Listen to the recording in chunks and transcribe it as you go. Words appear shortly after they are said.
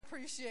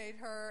appreciate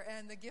her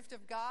and the gift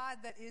of God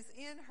that is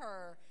in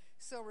her.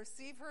 So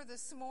receive her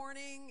this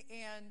morning,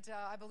 and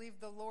I believe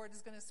the Lord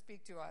is going to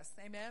speak to us.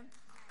 Amen.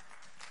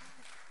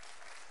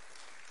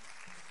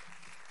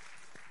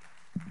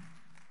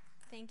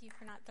 Thank you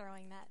for not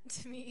throwing that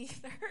to me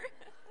either.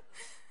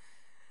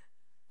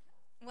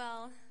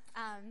 Well,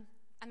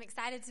 I'm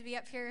excited to be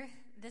up here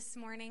this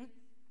morning,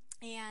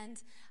 and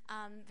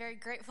very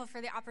grateful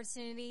for the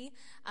opportunity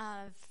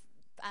of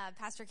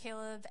Pastor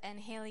Caleb and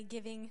Haley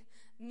giving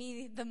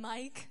me the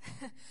mic.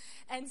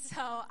 And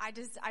so I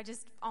just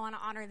want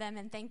to honor them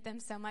and thank them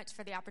so much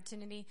for the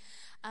opportunity.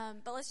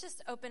 But let's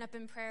just open up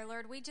in prayer.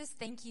 Lord, we just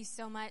thank you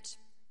so much,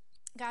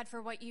 God,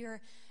 for what you're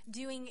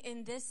doing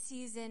in this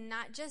season,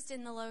 not just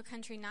in the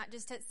Lowcountry, not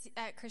just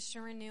at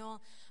Christian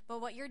Renewal,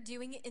 but what you're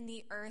doing in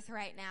the earth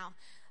right now.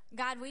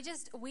 God, we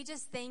just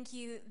thank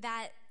you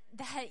that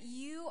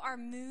you are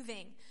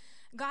moving.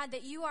 God,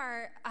 that you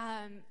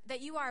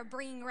are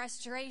bringing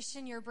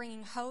restoration, you're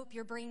bringing hope,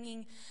 you're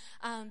bringing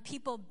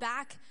people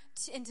back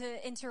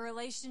into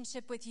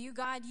relationship with you.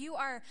 God, you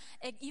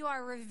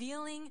are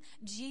revealing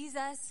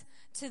Jesus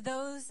to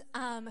those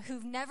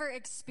who've never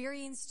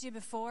experienced you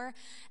before.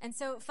 And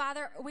so,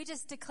 Father, we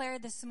just declare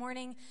this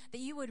morning that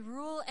you would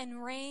rule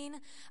and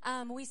reign.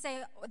 We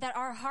say that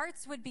our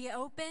hearts would be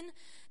open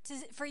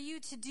for you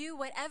to do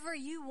whatever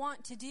you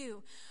want to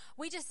do.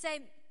 We just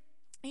say,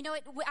 you know,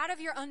 out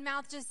of your own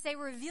mouth, just say,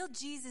 reveal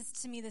Jesus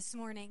to me this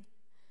morning.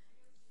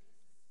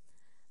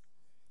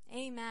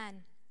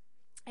 Amen.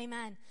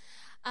 Amen.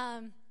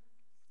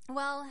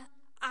 Well,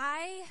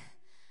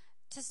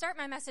 to start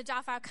my message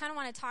off, I kind of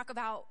want to talk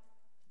about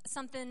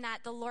something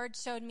that the Lord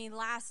showed me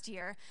last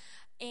year.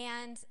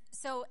 And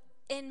so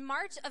in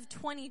March of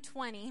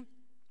 2020,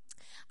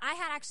 I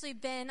had actually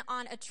been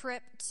on a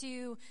trip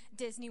to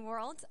Disney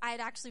World. I had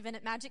actually been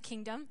at Magic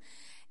Kingdom.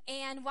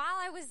 And while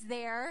I was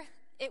there,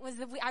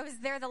 I was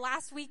there the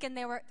last week, and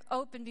they were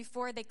open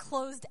before they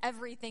closed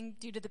everything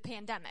due to the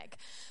pandemic.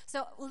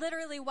 So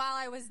literally while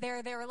I was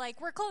there, they were like,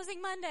 we're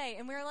closing Monday.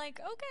 And we were like,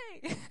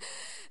 okay.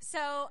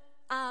 So,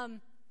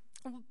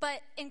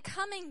 but in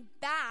coming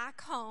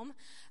back home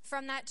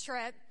from that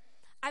trip,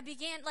 I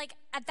began,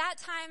 at that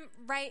time,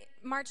 right,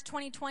 March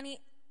 2020,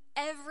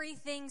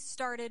 everything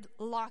started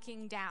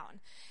locking down.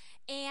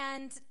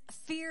 And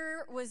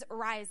fear was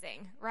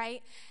rising,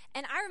 right?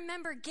 And I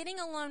remember getting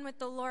alone with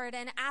the Lord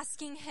and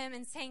asking him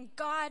and saying,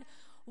 God,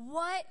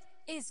 what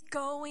is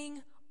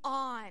going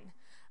on?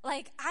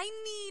 I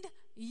need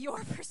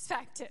your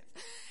perspective.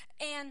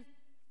 And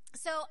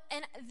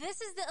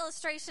this is the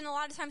illustration. A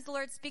lot of times the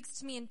Lord speaks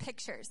to me in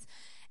pictures.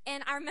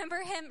 And I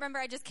remember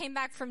I just came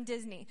back from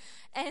Disney.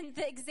 And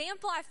the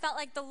example I felt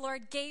like the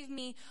Lord gave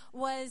me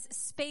was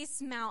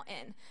Space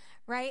Mountain.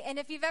 Right? And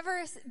if you've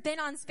ever been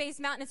on Space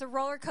Mountain, it's a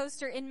roller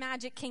coaster in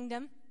Magic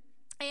Kingdom.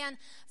 And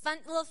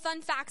little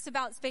fun facts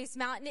about Space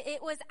Mountain.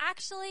 It was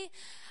actually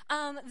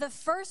the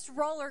first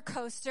roller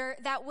coaster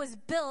that was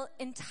built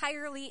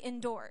entirely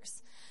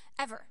indoors,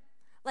 ever.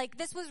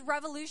 This was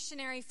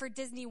revolutionary for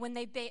Disney when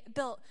they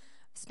built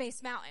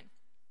Space Mountain.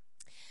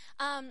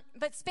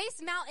 But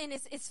Space Mountain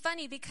is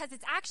funny because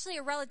it's actually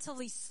a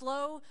relatively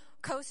slow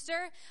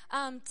coaster.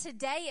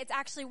 Today, it's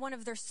actually one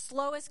of their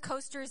slowest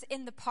coasters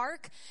in the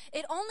park.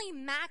 It only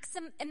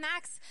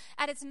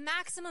at its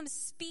maximum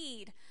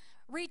speed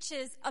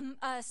reaches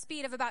a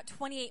speed of about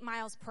 28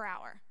 miles per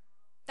hour.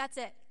 That's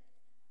it.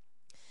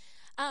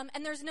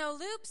 And there's no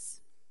loops.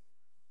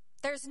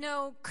 There's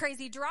no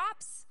crazy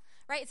drops,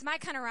 right? It's my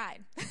kind of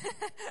ride.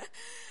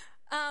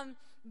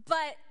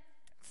 But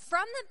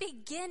from the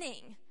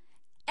beginning,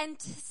 and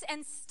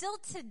still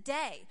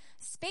today,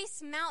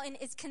 Space Mountain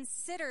is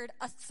considered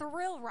a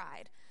thrill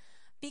ride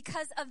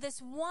because of this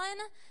one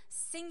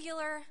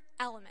singular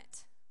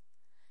element,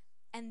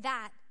 and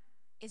that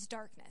is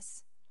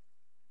darkness.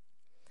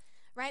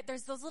 Right?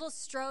 There's those little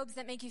strobes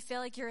that make you feel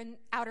like you're in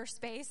outer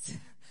space.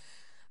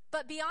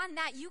 But beyond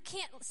that, you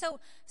can't. So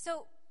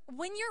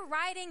when you're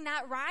riding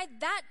that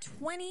ride, that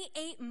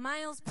 28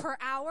 miles per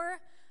hour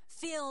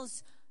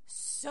feels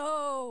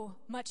so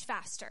much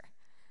faster.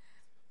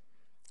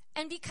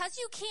 And because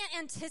you can't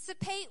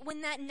anticipate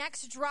when that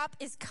next drop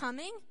is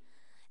coming,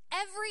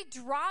 every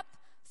drop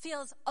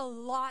feels a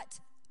lot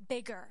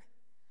bigger.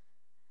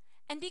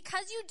 And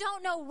because you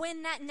don't know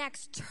when that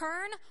next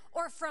turn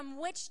or from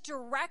which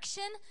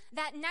direction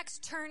that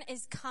next turn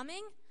is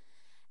coming,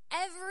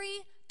 every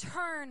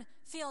turn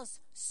feels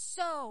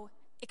so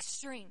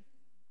extreme.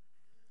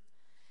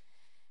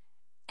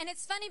 And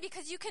it's funny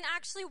because you can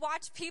actually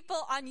watch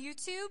people on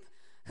YouTube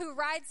who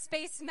ride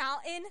Space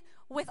Mountain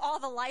with all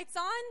the lights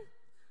on.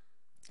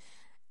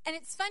 And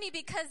it's funny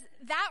because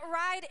that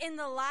ride in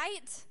the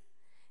light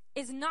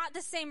is not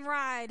the same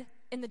ride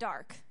in the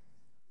dark.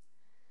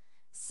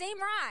 Same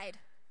ride,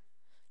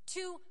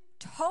 two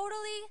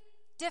totally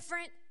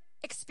different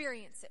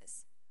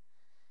experiences.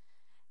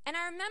 And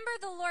I remember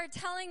the Lord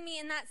telling me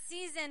in that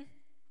season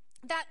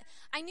that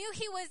I knew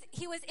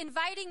he was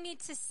inviting me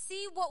to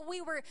see what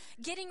we were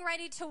getting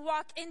ready to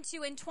walk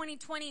into in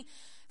 2020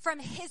 from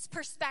his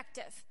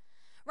perspective.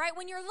 right?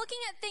 When you're looking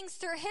at things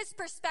through his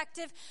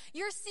perspective,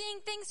 you're seeing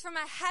things from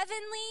a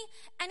heavenly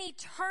and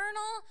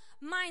eternal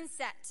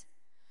mindset,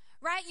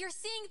 right? You're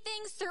seeing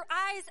things through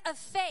eyes of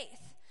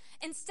faith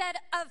instead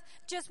of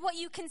just what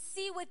you can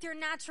see with your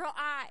natural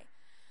eye,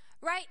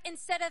 right?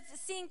 Instead of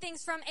seeing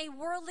things from a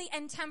worldly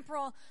and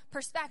temporal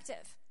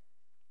perspective.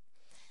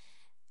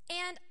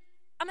 And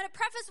I'm going to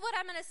preface what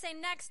I'm going to say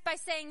next by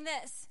saying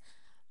this,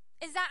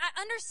 is that I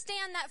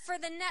understand that for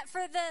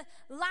the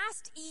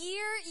last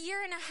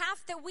year and a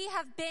half that we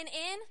have been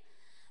in,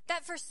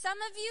 that for some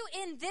of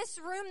you in this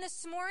room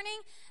this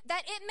morning,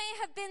 that it may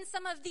have been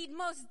some of the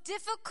most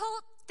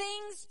difficult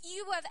things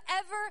you have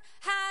ever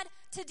had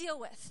to deal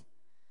with.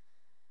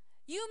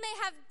 You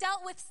may have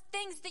dealt with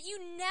things that you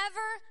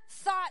never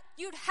thought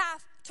you'd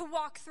have to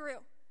walk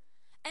through.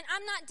 And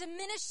I'm not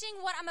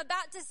diminishing what I'm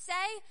about to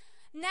say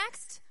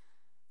next.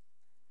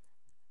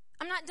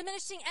 I'm not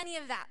diminishing any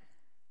of that.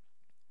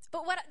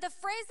 But what the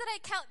phrase that I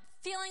kept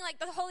feeling like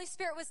the Holy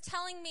Spirit was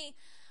telling me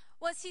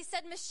was, he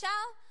said,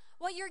 Michelle,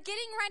 what you're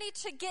getting ready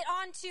to get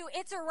onto,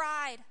 it's a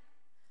ride.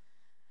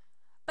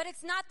 But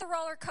it's not the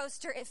roller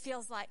coaster it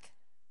feels like.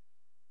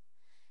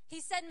 He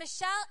said,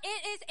 Michelle,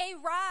 it is a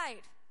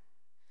ride.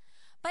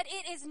 But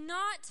it is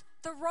not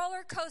the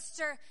roller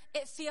coaster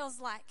it feels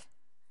like.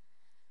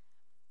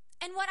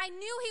 And what I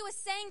knew he was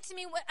saying to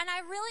me, and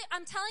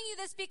I'm telling you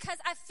this because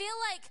I feel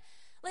like,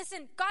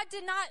 listen,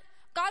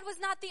 God was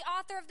not the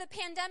author of the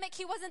pandemic.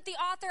 He wasn't the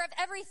author of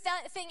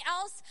everything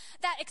else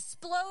that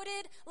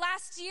exploded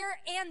last year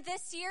and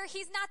this year.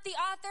 He's not the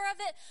author of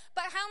it.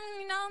 But how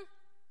many know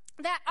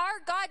that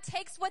our God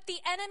takes what the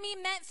enemy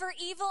meant for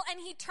evil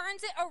and he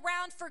turns it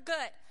around for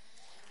good?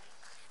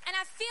 And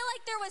I feel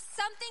like there was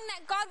something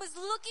that God was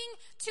looking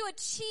to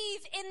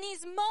achieve in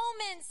these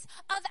moments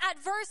of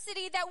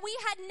adversity that we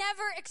had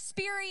never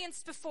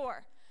experienced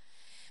before.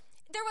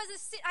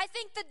 I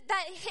think that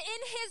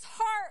in his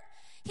heart,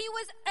 he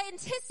was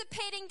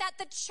anticipating that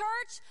the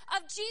church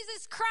of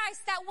Jesus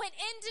Christ that went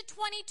into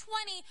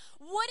 2020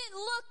 wouldn't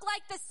look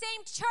like the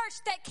same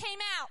church that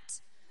came out.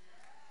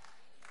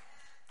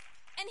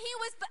 And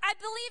I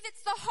believe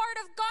it's the heart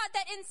of God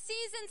that in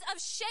seasons of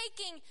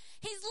shaking,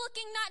 he's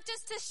looking not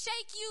just to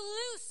shake you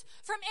loose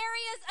from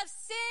areas of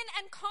sin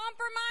and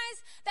compromise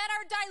that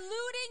are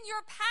diluting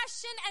your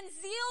passion and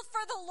zeal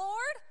for the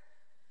Lord,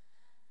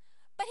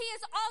 but he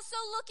is also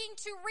looking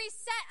to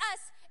reset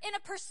us in a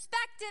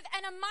perspective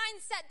and a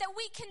mindset that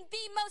we can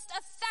be most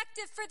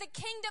effective for the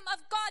kingdom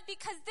of God,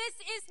 because this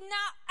is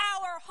not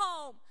our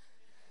home.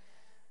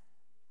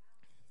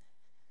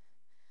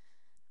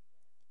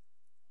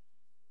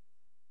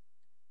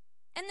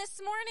 And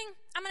this morning,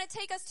 I'm going to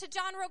take us to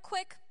John real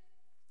quick.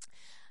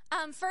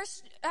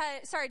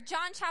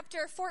 John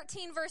chapter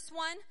 14, verse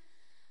 1.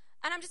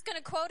 And I'm just going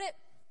to quote it.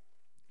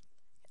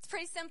 It's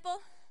pretty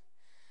simple.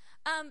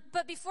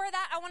 But before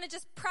that, I want to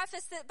just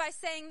preface it by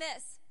saying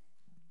this.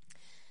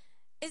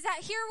 Is that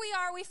here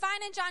we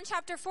find in John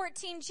chapter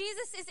 14,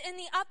 Jesus is in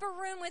the upper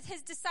room with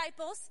his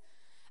disciples,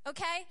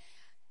 okay?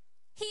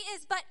 He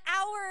is but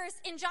hours,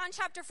 in John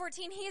chapter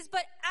 14, he is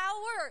but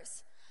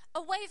hours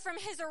away from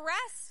his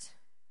arrest,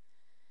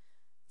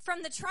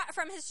 from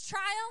his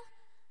trial,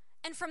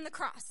 and from the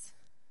cross.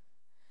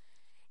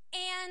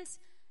 And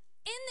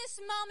in this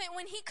moment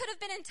when he could have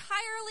been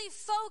entirely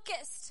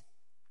focused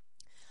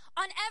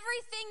on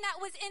everything that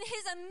was in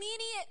his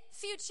immediate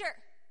future,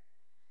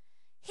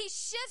 he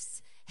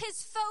shifts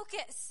his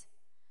focus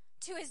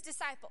to his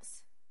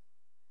disciples.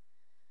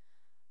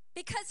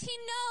 Because he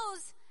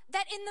knows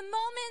that in the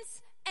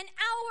moments and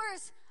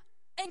hours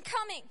in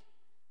coming,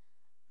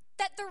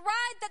 that the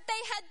ride that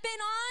they had been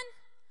on,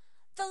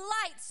 the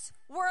lights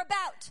were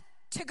about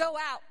to go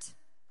out.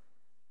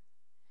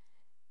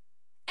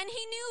 And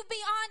he knew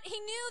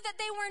that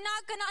they were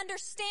not going to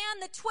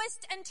understand the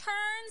twists and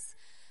turns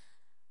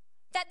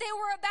that they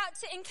were about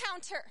to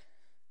encounter.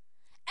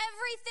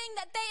 Everything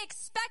that they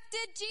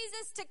expected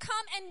Jesus to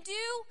come and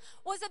do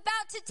was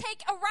about to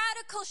take a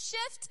radical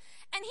shift,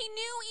 and he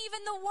knew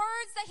even the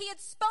words that he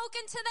had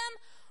spoken to them,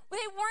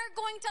 they weren't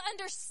going to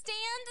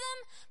understand them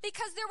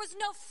because there was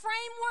no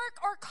framework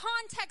or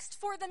context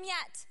for them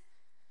yet.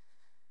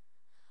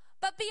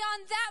 But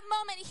beyond that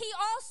moment, he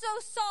also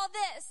saw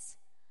this,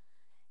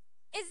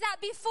 is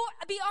that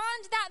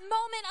beyond that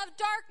moment of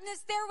darkness,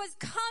 there was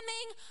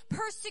coming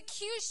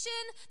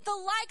persecution, the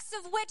likes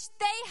of which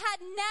they had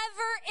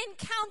never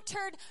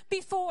encountered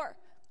before.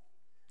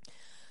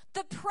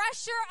 The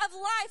pressure of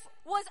life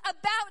was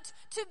about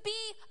to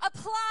be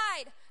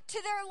applied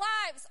to their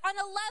lives on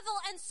a level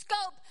and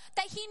scope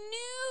that he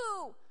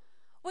knew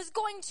was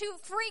going to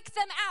freak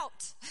them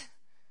out.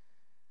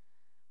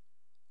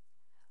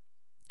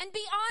 And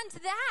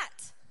beyond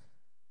that,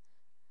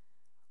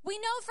 we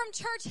know from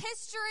church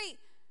history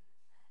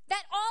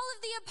that all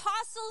of the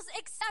apostles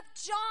except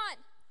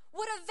John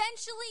would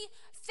eventually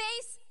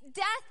face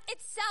death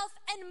itself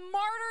and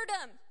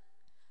martyrdom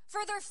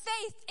for their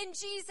faith in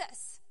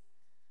Jesus.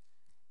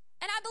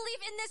 And I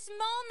believe in this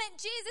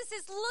moment, Jesus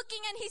is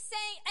looking and he's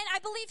saying, and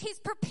I believe he's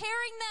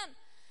preparing them,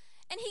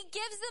 and he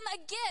gives them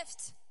a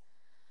gift.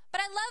 But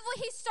I love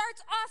what he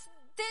starts off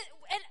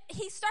and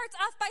he starts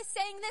off by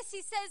saying this.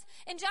 He says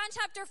in John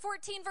chapter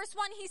 14, verse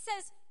 1, he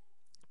says,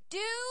 do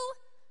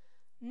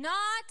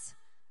not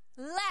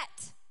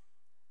let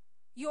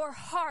your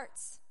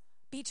hearts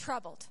be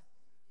troubled.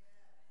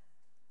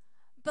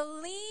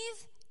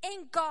 Believe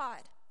in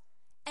God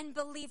and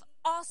believe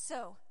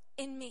also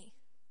in me.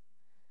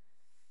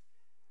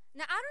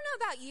 Now, I don't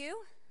know about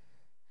you,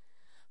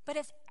 but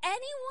if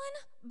anyone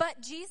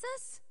but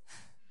Jesus,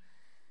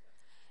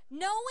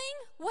 knowing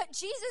what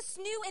Jesus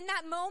knew in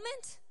that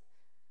moment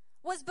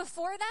was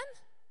before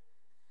them,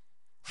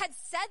 had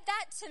said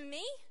that to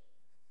me,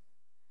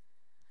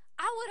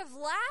 I would have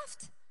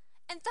laughed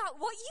and thought,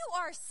 what you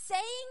are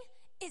saying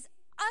is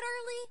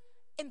utterly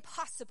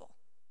impossible.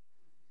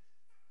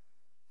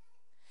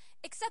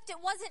 Except it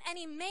wasn't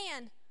any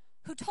man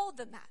who told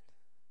them that.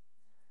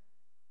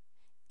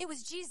 It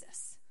was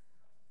Jesus.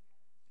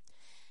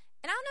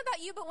 And I don't know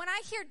about you, but when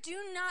I hear do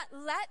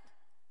not let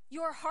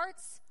your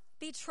hearts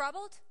be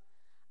troubled,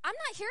 I'm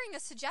not hearing a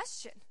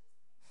suggestion.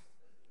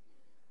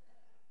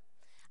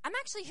 I'm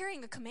actually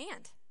hearing a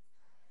command.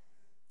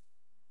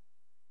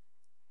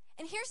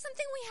 And here's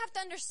something we have to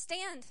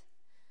understand,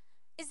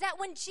 is that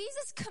when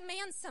Jesus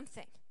commands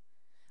something,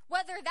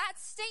 whether that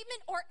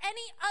statement or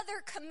any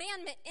other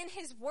commandment in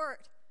his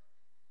word,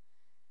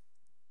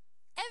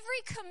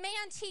 every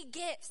command he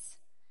gives,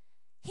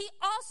 he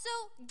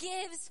also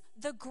gives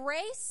the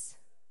grace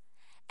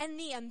and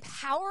the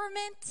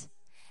empowerment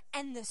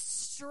and the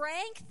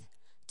strength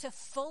to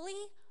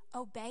fully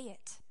obey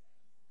it.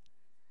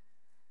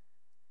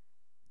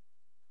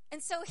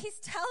 And so he's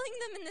telling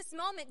them in this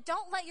moment,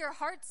 don't let your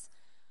hearts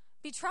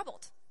be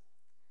troubled.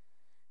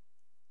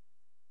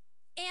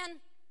 And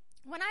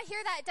when I hear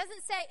that,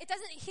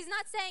 he's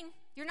not saying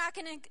you're not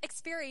going to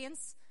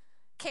experience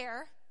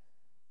care.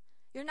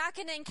 You're not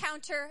going to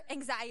encounter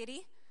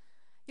anxiety.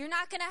 You're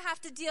not going to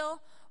have to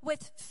deal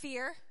with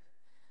fear.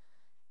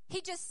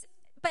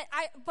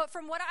 But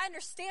from what I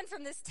understand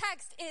from this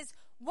text is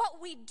what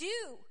we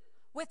do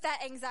with that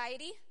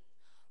anxiety,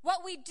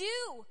 what we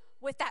do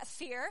with that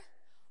fear,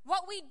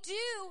 what we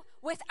do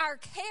with our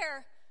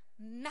care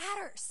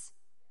matters.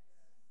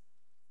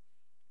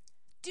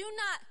 Do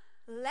not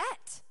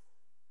let.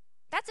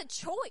 That's a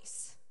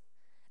choice.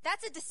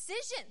 That's a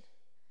decision.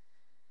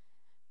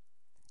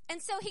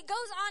 And so he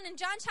goes on in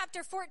John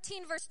chapter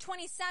 14, verse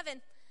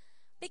 27,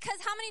 because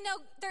how many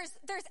know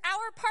there's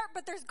our part,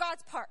 but there's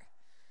God's part.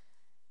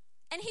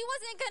 And he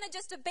wasn't going to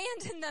just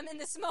abandon them in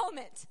this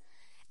moment.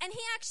 And he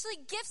actually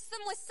gifts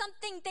them with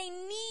something they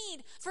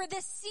need for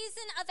this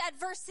season of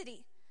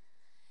adversity.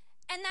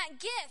 And that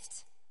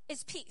gift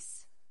is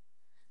peace.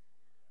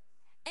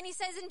 And he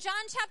says in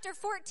John chapter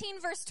 14,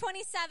 verse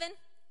 27,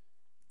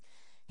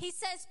 he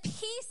says,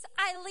 peace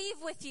I leave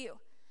with you.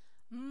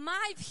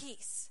 My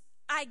peace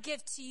I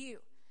give to you.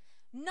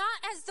 Not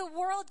as the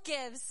world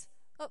gives.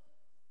 Oh,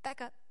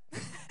 back up.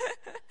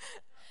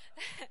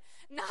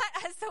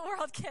 Not as the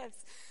world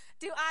gives,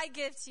 do I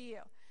give to you.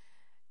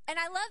 And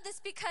I love this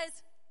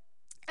because,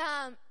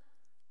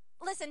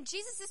 listen,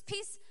 Jesus'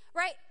 peace,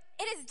 right?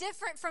 It is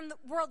different from the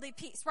worldly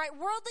peace, right?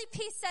 Worldly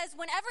peace says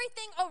when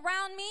everything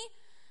around me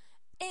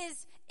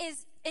is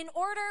in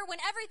order, when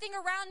everything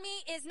around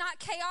me is not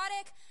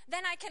chaotic,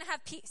 then I can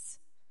have peace.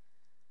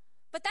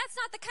 But that's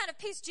not the kind of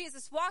peace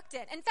Jesus walked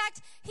in. In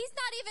fact, he's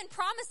not even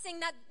promising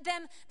that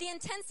the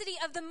intensity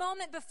of the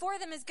moment before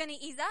them is going to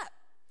ease up.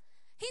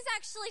 He's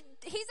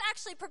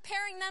actually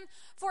preparing them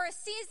for a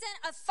season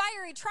of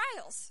fiery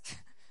trials.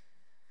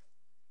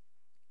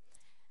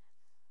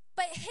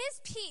 But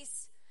his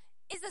peace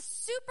is a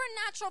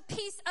supernatural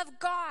peace of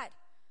God.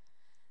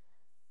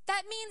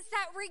 That means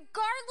that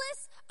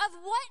regardless of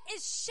what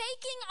is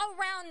shaking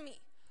around me,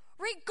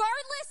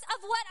 regardless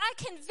of what I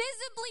can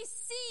visibly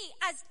see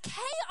as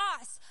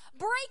chaos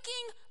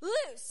breaking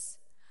loose,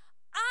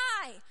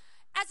 I,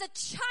 as a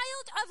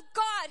child of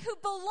God who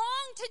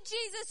belong to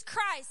Jesus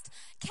Christ,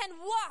 can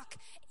walk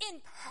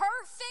in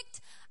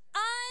perfect,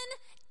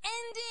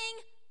 unending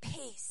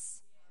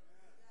peace.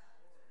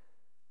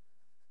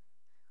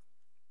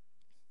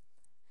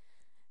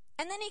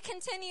 And then he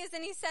continues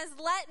and he says,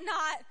 let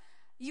not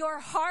your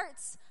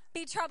hearts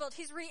be troubled.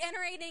 He's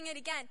reiterating it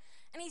again.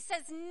 And he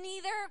says,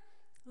 neither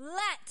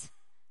let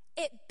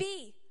it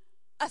be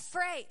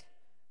afraid.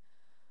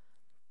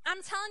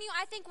 I'm telling you,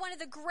 I think one of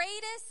the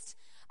greatest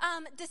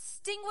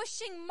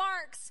distinguishing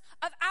marks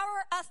of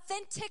our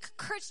authentic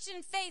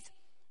Christian faith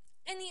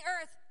in the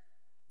earth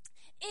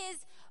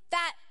is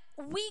that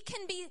we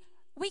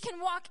can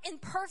walk in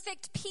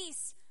perfect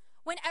peace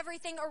when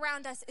everything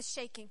around us is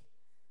shaking.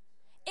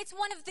 It's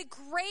one of the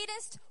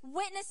greatest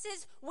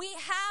witnesses we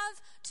have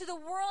to the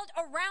world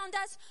around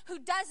us who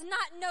does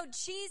not know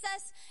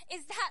Jesus,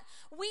 is that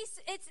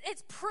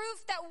it's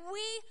proof that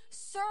we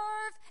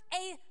serve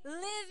a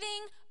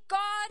living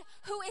God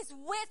who is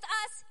with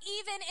us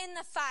even in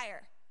the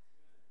fire.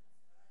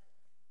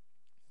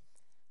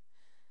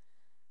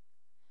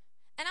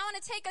 And I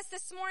want to take us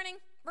this morning,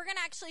 we're going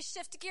to actually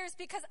shift gears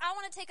because I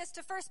want to take us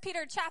to 1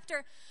 Peter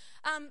chapter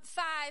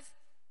 5.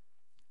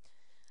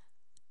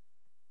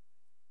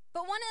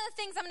 But one of the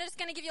things, I'm just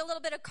going to give you a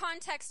little bit of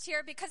context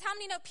here, because how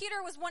many know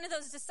Peter was one of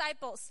those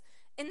disciples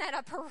in that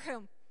upper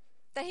room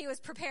that he was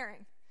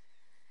preparing?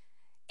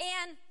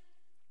 And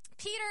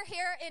Peter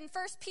here in 1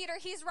 Peter,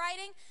 he's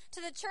writing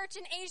to the church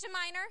in Asia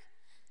Minor,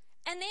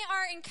 and they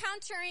are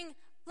encountering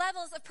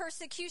levels of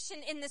persecution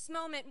in this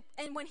moment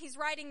and when he's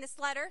writing this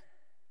letter.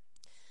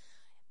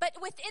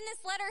 But within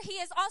this letter, he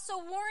is also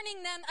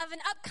warning them of an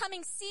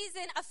upcoming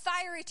season of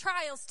fiery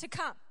trials to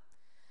come.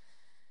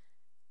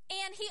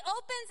 And he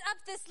opens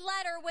up this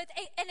letter with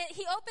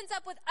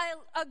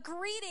a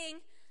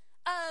greeting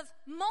of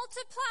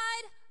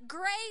multiplied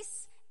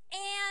grace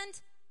and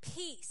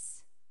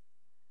peace.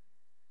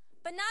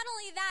 But not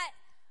only that,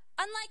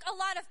 unlike a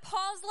lot of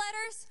Paul's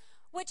letters,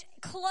 which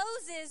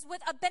closes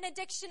with a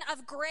benediction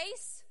of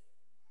grace,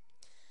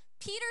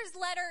 Peter's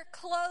letter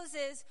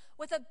closes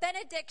with a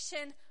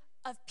benediction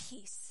of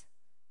peace.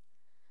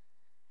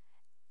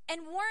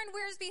 And Warren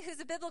Wiersbe,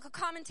 who's a biblical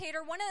commentator,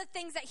 one of the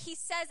things that he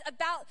says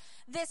about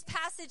this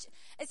passage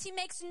is he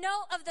makes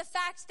note of the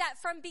fact that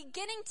from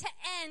beginning to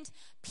end,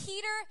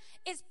 Peter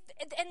is,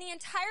 in the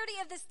entirety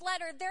of this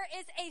letter, there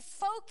is a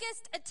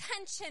focused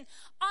attention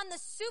on the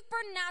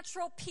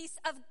supernatural peace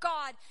of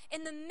God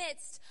in the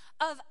midst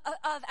of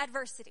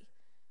adversity.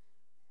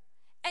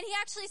 And he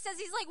actually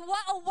says, he's like,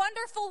 what a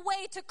wonderful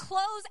way to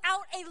close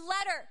out a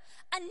letter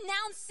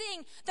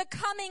announcing the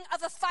coming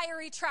of a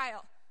fiery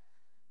trial.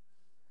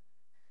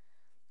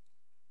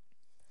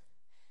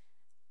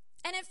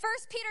 And in 1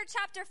 Peter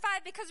chapter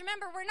 5, because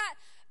remember,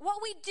 what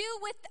we do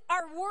with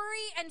our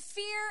worry and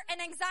fear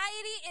and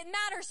anxiety, it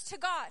matters to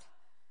God.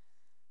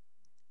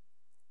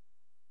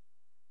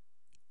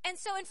 And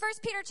so in 1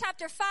 Peter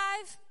chapter 5,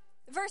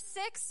 verse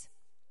 6,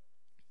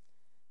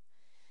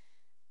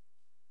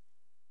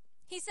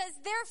 he says,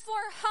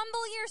 therefore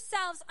humble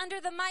yourselves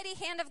under the mighty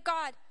hand of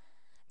God,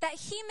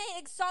 that he may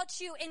exalt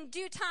you in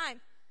due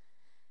time,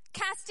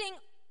 casting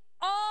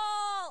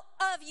all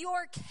of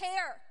your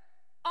care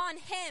on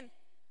him,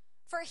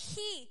 for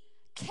he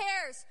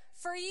cares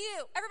for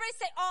you. Everybody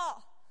say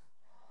all.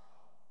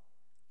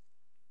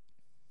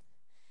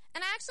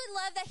 And I actually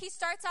love that he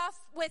starts off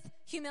with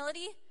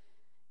humility,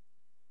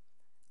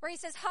 where he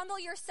says, humble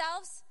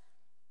yourselves.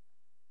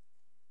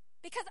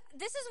 Because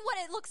this is what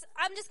it looks,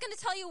 I'm just going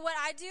to tell you what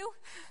I do.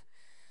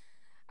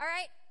 All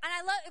right? And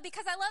I love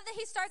that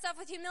he starts off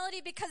with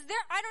humility, because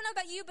I don't know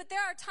about you, but there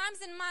are times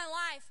in my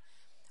life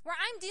where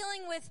I'm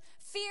dealing with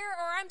fear,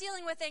 or I'm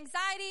dealing with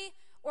anxiety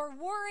or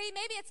worry.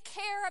 Maybe it's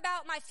care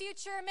about my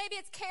future. Maybe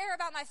it's care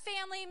about my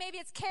family. Maybe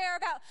it's care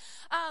about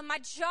my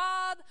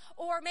job,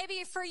 or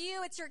maybe for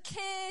you it's your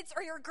kids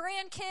or your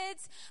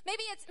grandkids.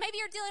 Maybe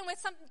you're dealing with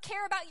some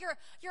care about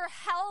your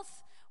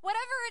health.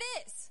 Whatever it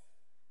is,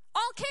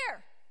 all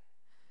care.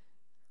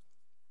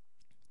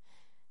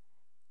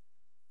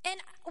 And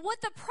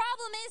what the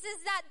problem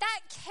is that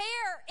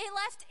care it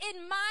left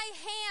in my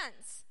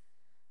hands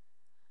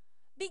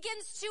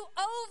begins to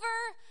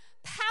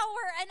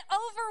overpower and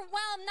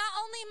overwhelm not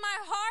only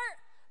my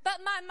heart, but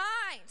my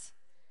mind.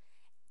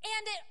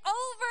 And it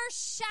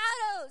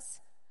overshadows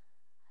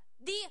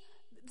the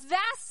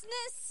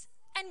vastness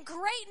and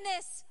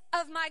greatness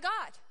of my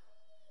God.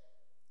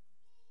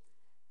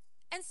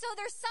 And so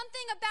there's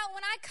something about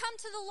when I come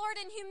to the Lord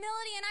in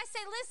humility and I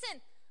say,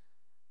 listen,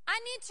 I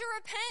need to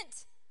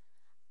repent.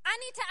 I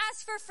need to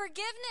ask for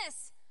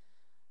forgiveness,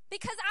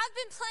 because I've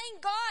been playing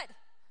God.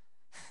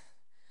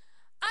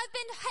 I've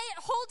been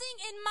holding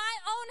in my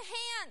own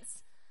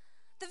hands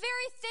the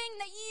very thing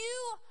that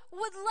you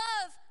would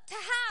love to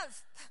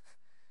have.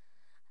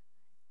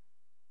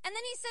 And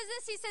then he says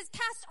this, he says,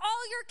 cast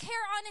all your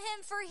care on him,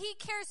 for he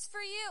cares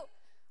for you.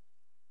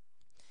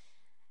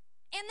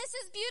 And this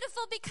is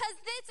beautiful, because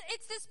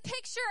it's this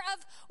picture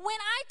of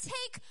when I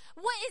take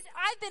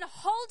I've been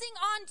holding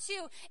on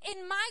to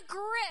in my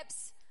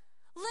grips,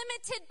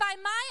 limited by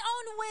my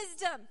own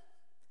wisdom,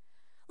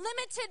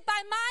 limited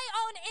by my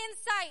own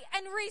insight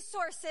and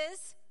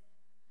resources,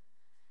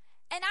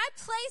 and I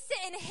place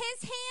it in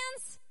his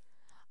hands,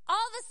 all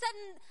of a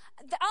sudden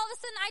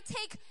I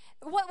take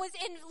what was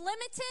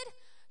limited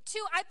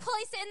I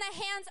place it in the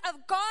hands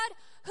of God,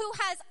 who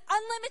has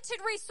unlimited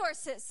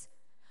resources,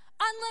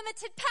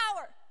 unlimited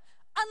power,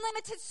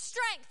 unlimited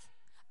strength,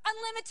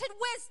 unlimited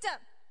wisdom.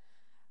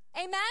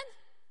 Amen?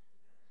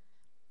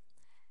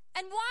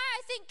 And why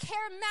I think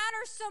care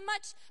matters so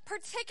much,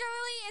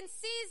 particularly in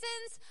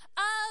seasons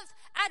of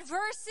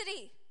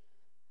adversity,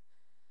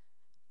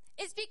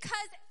 is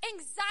because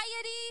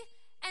anxiety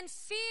and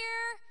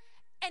fear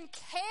and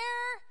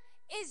care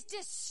is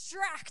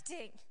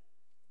distracting.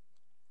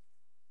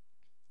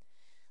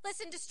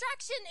 Listen,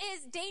 distraction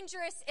is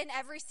dangerous in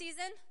every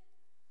season,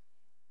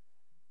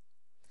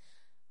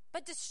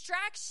 but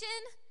distraction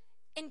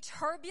in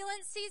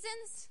turbulent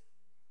seasons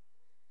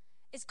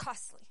is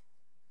costly.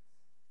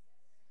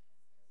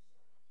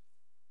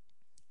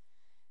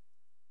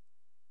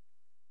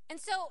 And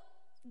so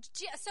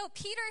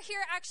Peter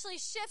here actually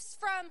shifts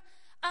from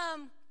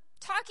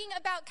talking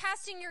about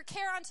casting your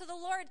care onto the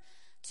Lord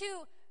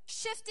to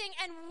shifting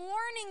and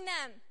warning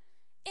them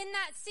in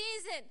that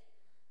season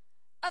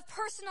of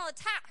personal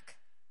attack.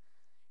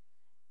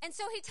 And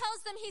so he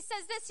tells them, he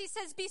says this, he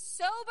says, be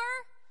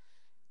sober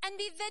and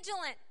be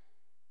vigilant.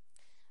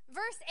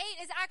 Verse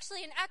 8 is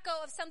actually an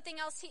echo of something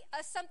else,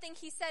 something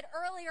he said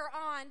earlier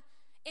on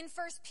in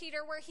 1 Peter,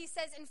 where he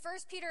says in 1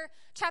 Peter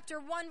chapter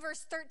 1,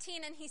 verse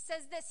 13, and he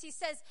says this, he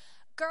says,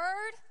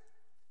 gird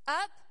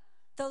up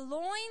the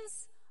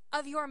loins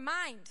of your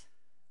mind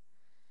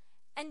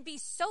and be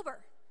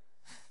sober.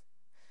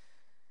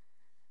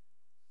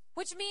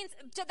 Which means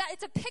that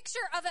it's a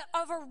picture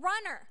of a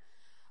runner,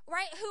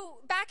 right,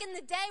 who back in the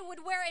day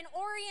would wear an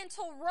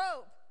oriental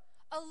robe,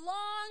 a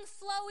long,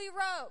 flowy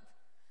robe.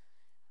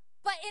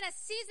 But in a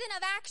season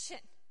of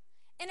action,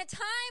 in a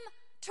time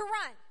to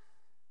run,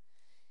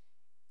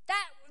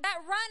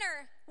 that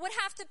runner would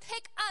have to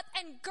pick up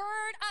and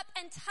gird up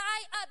and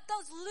tie up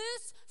those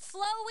loose,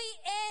 flowy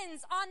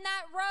ends on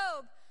that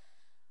robe.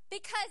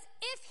 Because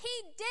if he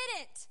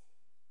didn't,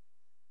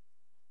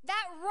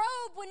 that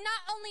robe would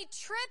not only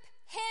trip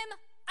him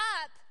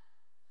up,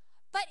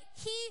 but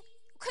he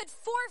could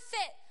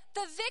forfeit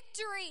the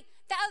victory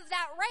of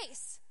that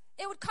race.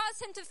 It would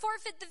cause him to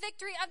forfeit the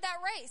victory of that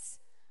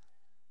race.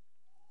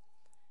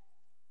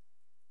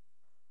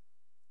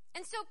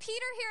 And so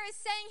Peter here is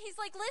saying,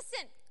 he's like,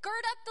 listen,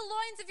 gird up the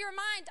loins of your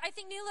mind. I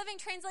think New Living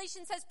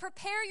Translation says,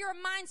 prepare your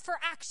minds for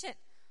action.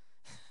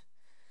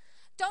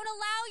 Don't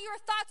allow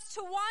your thoughts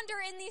to wander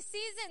in these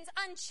seasons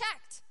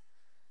unchecked.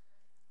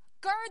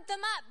 Gird them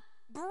up.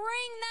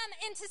 Bring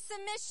them into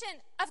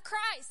submission of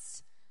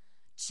Christ.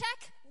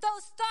 Check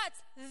those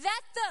thoughts.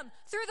 Vet them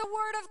through the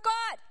Word of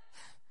God.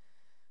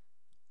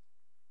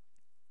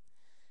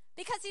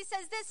 Because he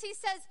says this, he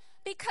says,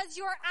 because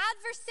your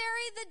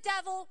adversary, the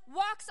devil,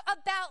 walks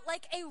about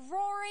like a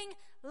roaring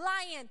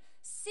lion,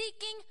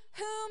 seeking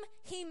whom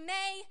he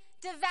may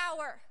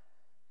devour.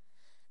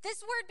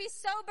 This word, be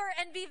sober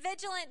and be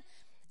vigilant,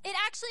 it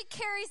actually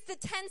carries the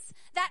tense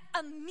that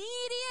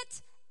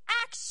immediate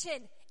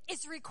action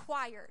is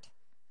required.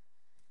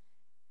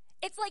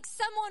 It's like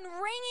someone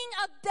ringing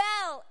a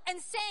bell and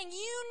saying,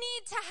 you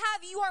need to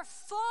have your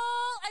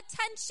full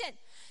attention.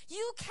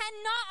 You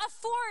cannot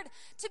afford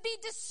to be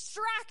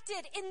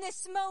distracted in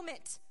this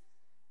moment.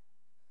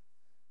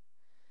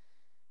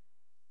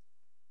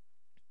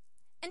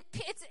 And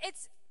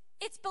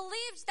it's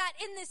believed that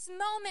in this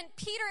moment,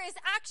 Peter is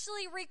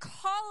actually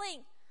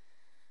recalling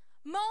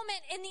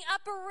moment in the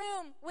upper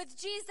room with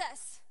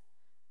Jesus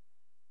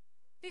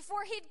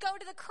before he'd go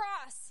to the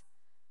cross.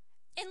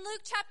 In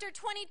Luke chapter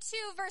 22,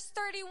 verse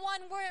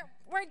 31,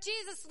 where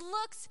Jesus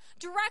looks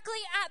directly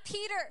at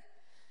Peter,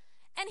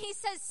 and he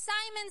says,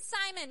 Simon,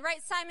 Simon,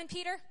 right, Simon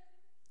Peter?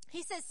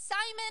 He says,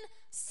 Simon,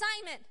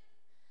 Simon,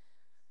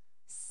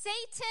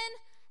 Satan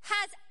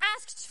has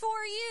asked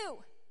for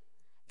you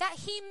that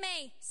he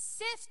may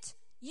sift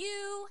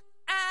you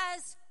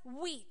as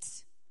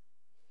wheat.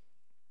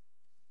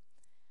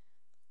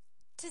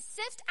 To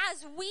sift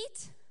as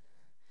wheat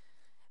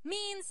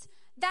means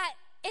that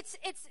it's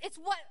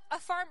what a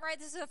farm, right?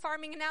 This is a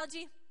farming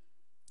analogy.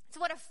 It's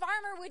what a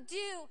farmer would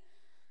do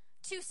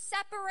to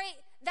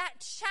separate that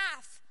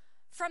chaff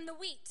from the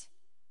wheat.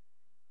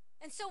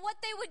 And so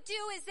what they would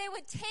do is they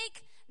would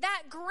take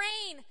that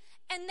grain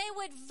and they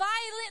would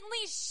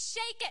violently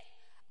shake it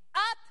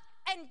up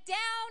and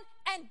down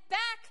and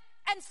back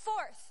and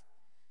forth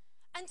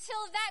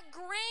until that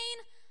grain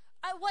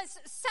was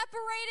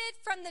separated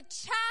from the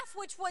chaff,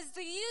 which was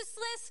the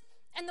useless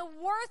and the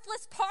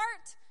worthless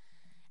part,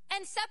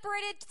 and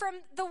separated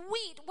from the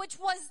wheat, which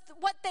was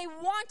what they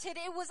wanted.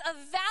 It was of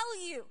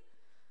value.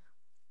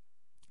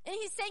 And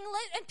he's saying,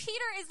 and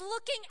Peter is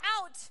looking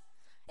out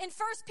in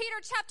 1 Peter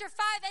chapter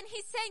 5, and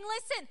he's saying,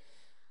 listen,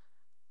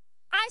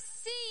 I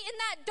see in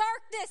that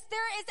darkness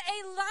there is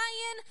a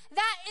lion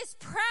that is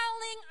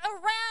prowling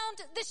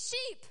around the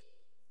sheep.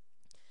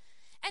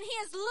 And he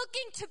is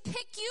looking to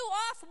pick you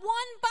off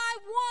one by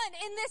one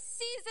in this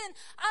season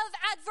of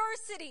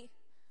adversity.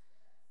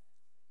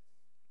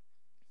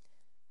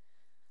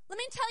 Let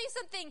me tell you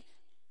something.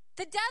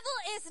 The devil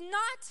is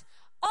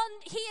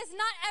he is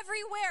not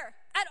everywhere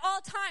at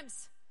all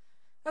times.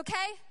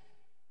 Okay?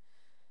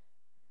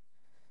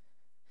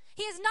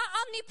 He is not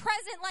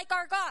omnipresent like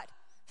our God.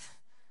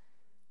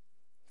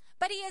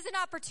 But he is an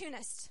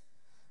opportunist.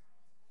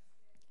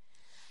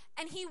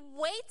 And he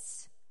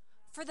waits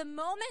for the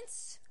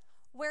moments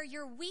where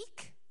you're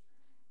weak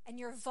and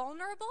you're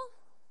vulnerable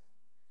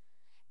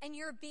and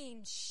you're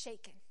being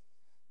shaken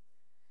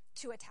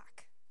to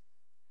attack.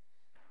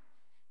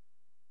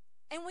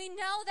 And we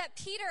know that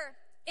Peter,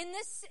 in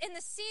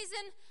the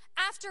season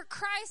after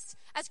Christ,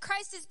 as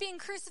Christ is being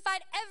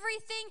crucified,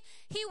 everything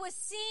he was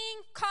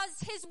seeing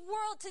caused his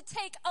world to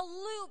take a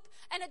loop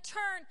and a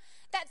turn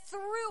that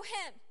threw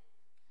him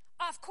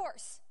off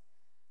course.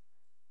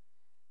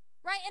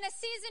 Right? In a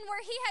season where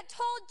he had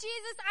told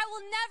Jesus, I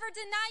will never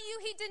deny you,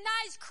 he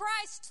denies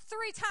Christ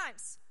 3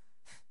 times.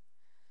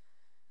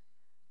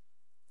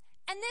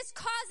 And this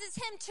causes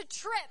him to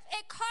trip.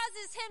 It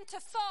causes him to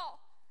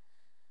fall.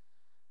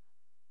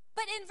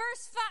 But in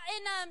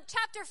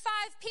chapter 5,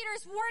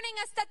 Peter's warning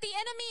us that the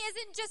enemy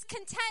isn't just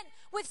content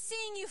with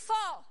seeing you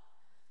fall.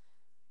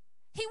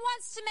 He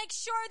wants to make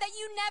sure that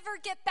you never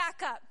get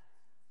back up.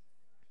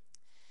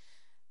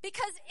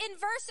 Because in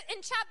 1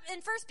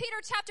 Peter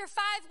chapter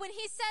 5, when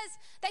he says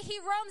that he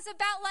roams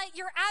about like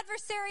your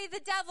adversary, the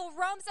devil,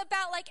 roams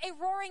about like a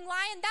roaring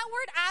lion, that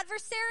word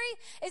adversary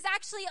is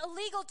actually a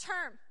legal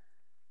term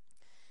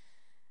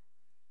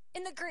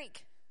in the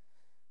Greek.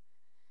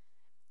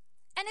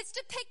 And it's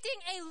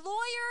depicting a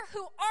lawyer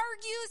who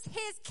argues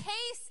his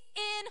case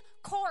in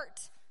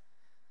court.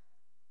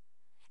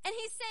 And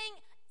he's saying,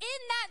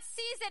 in that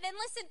season, and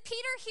listen,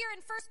 Peter here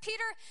in 1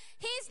 Peter,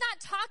 he's not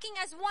talking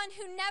as one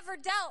who never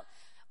dealt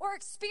or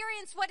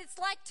experienced what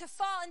it's like to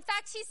fall. In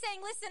fact, he's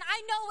saying, listen,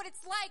 I know what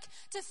it's like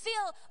to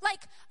feel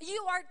like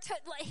you are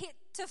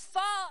to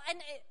fall, and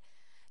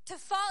to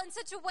fall in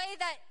such a way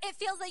that it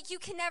feels like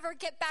you can never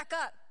get back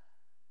up.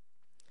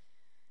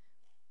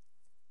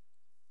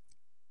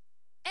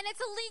 And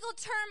it's a legal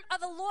term of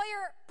a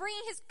lawyer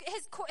bringing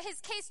his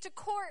case to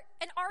court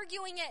and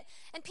arguing it.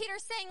 And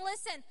Peter's saying,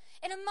 listen,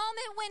 in a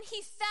moment when he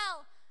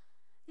fell,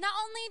 not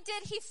only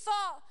did he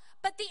fall,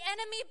 but the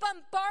enemy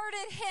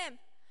bombarded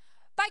him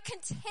by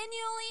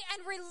continually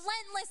and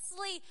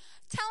relentlessly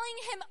telling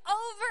him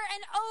over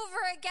and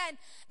over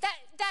again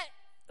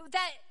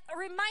that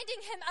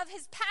reminding him of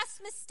his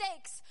past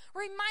mistakes,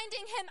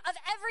 reminding him of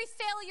every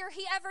failure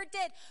he ever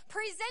did,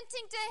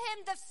 presenting to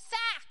him the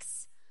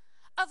facts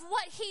of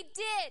what he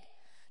did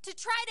to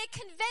try to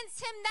convince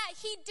him that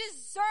he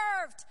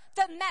deserved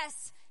the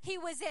mess he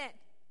was in.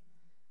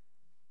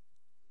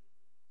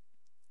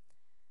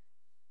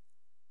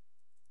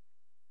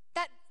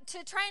 That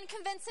to try and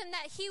convince him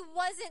that he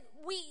wasn't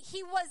weak,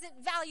 he wasn't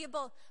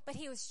valuable, but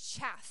he was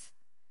chaff.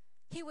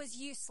 He was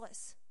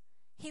useless.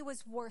 He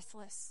was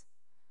worthless.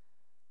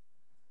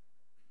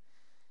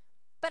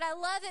 But I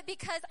love it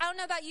because, I don't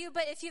know about you,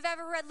 but if you've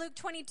ever read Luke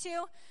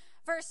 22,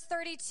 verse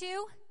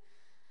 32,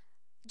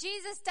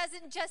 Jesus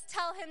doesn't just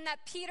tell him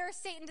that Peter,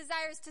 Satan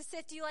desires to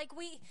sift you like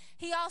wheat.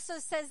 He also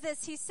says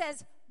this. He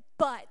says,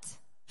 but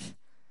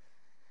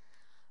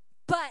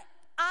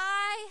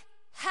I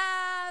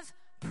have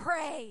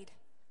prayed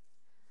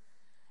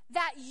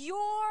that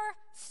your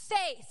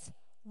faith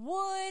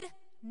would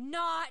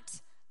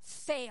not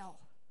fail.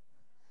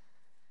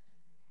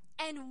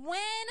 And when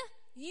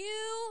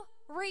you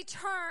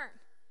return,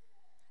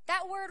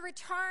 that word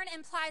return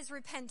implies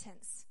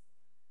repentance.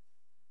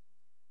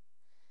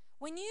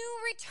 When you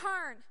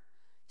return,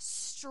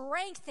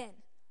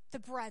 strengthen the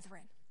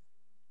brethren.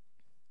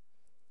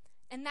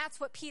 And that's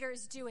what Peter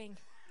is doing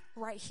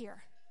right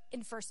here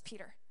in 1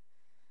 Peter.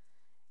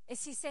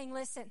 Is he saying,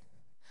 listen,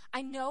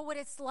 I know what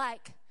it's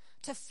like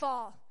to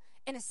fall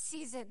in a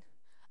season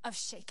of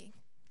shaking.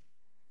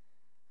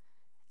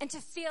 And to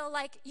feel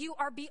like you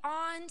are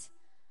beyond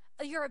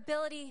your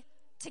ability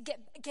to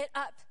get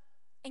up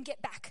and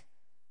get back.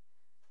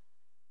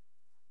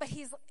 But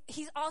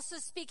he's also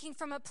speaking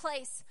from a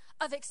place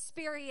of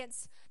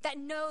experience that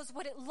knows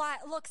what it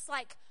looks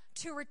like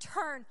to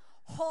return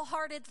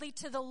wholeheartedly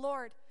to the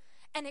Lord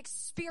and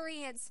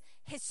experience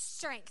his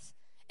strength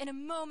in a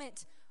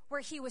moment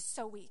where he was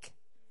so weak.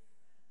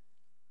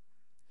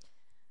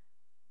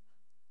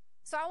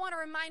 So I want to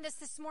remind us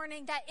this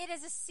morning that it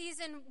is a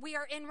season we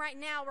are in right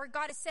now where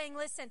God is saying,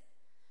 listen,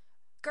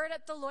 gird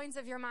up the loins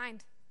of your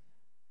mind.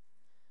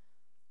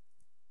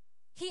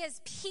 He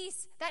has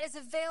peace that is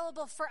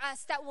available for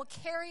us that will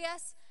carry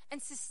us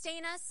and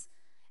sustain us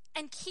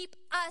and keep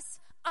us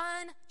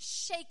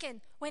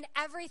unshaken when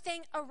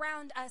everything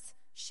around us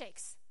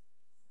shakes.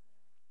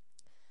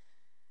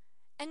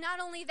 And not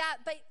only that,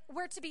 but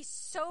we're to be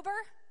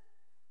sober.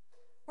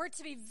 We're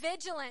to be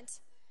vigilant.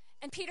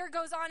 And Peter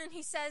goes on and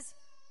he says,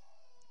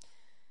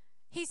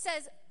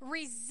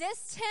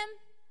 resist him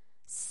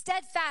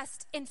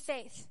steadfast in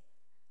faith,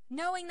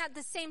 knowing that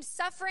the same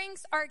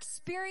sufferings are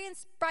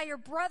experienced by your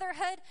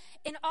brotherhood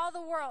in all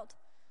the world.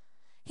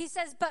 He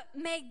says, but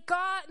may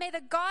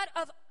the God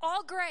of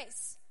all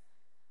grace,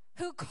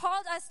 who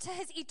called us to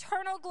his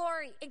eternal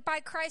glory by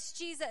Christ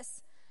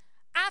Jesus,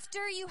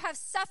 after you have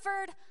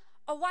suffered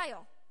a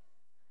while,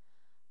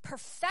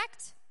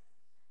 perfect,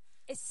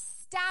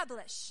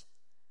 establish,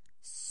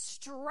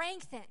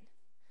 strengthen.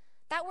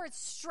 That word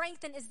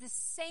strengthen is the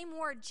same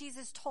word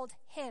Jesus told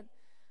him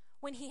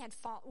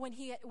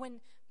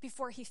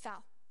before he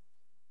fell.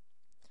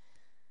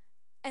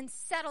 And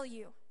settle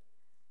you.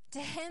 To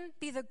him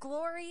be the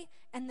glory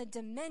and the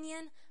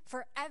dominion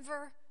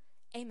forever.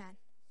 Amen.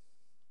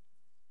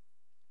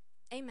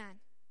 Amen.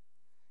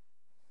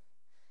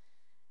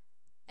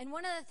 And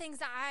one of the things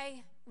that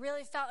I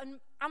really felt, and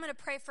I'm going to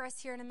pray for us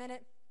here in a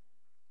minute.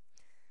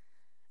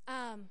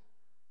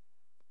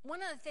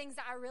 One of the things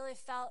that I really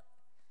felt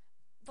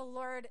the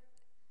Lord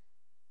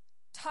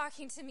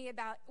talking to me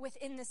about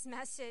within this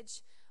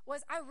message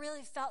was I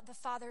really felt the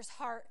Father's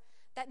heart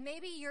that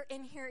maybe you're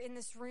in here in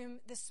this room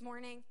this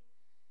morning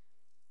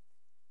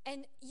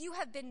and you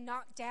have been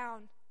knocked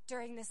down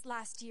during this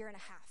last year and a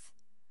half.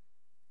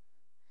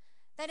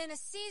 That in a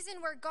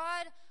season where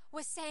God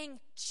was saying,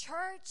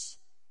 church,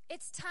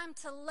 it's time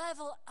to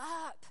level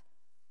up,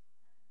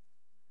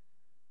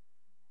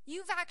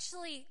 you've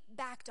actually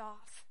backed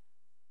off.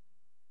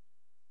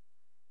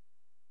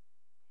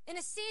 In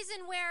a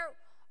season where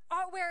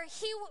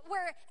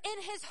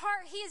in his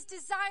heart he is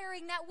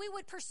desiring that we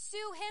would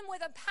pursue him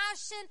with a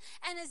passion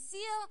and a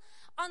zeal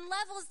on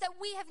levels that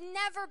we have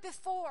never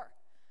before.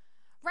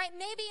 Right?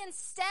 Maybe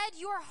instead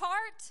your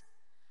heart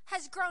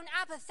has grown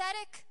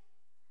apathetic,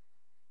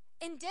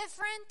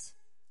 indifferent,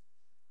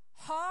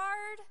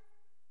 hard,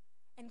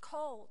 and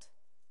cold.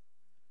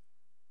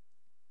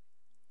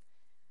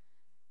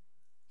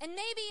 And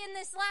maybe in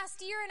this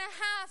last year and a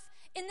half,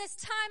 in this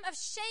time of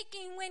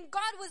shaking, when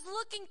God was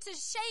looking to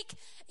shake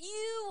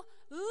you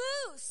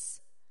loose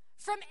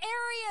from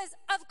areas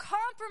of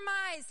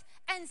compromise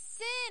and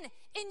sin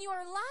in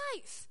your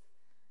life,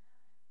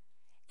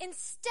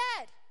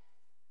 instead,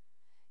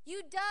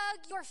 you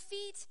dug your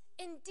feet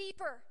in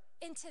deeper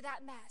into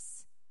that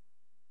mess.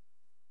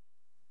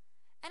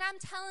 And I'm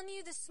telling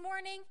you this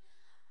morning,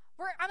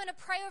 I'm going to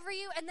pray over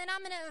you, and then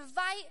I'm going to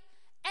invite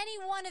any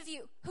one of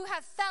you who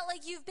have felt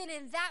like you've been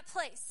in that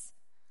place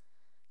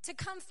to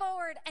come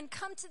forward and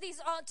come to these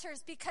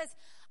altars, because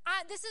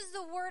this is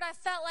the word I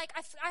felt like.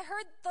 I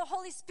heard the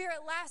Holy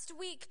Spirit last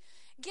week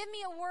give me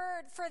a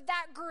word for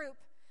that group.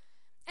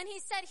 And he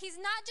said he's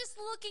not just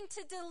looking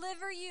to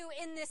deliver you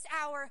in this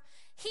hour.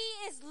 He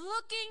is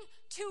looking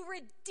to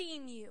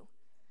redeem you.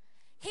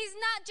 He's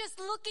not just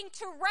looking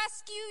to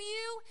rescue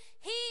you.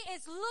 He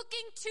is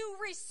looking to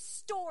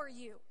restore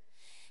you.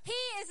 He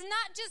is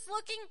not just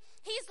looking,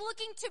 he's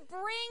looking to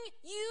bring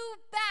you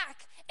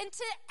back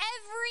into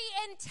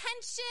every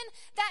intention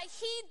that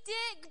he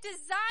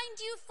designed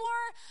you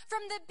for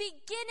from the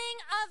beginning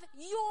of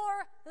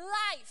your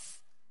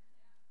life.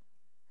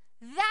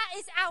 That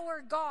is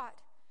our God.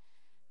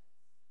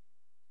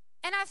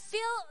 And I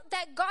feel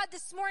that God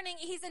this morning,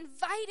 he's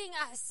inviting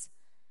us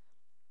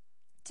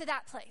to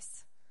that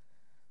place.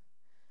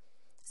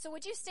 So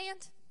would you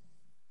stand?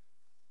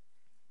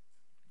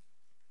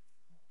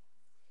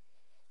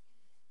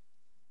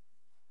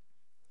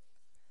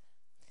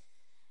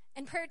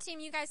 And prayer team,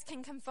 you guys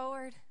can come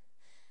forward.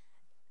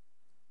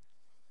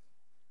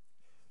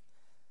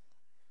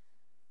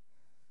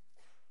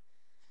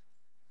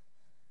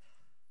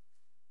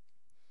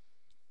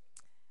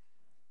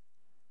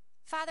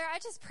 Father, I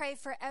just pray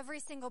for every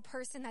single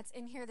person that's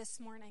in here this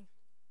morning.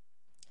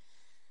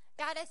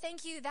 God, I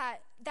thank you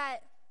that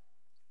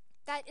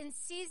in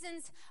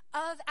seasons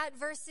of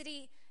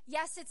adversity,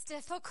 yes, it's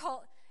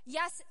difficult.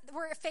 Yes,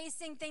 we're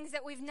facing things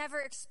that we've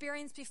never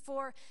experienced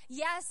before.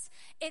 Yes,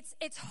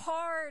 it's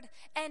hard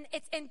and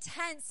it's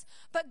intense.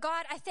 But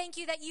God, I thank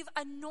you that you've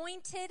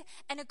anointed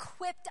and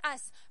equipped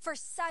us for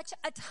such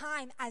a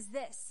time as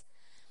this.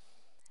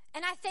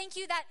 And I thank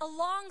you that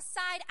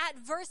alongside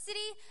adversity,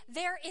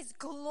 there is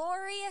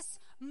glorious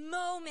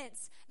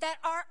moments that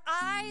our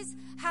eyes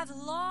have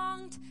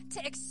longed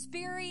to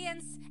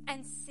experience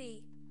and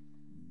see.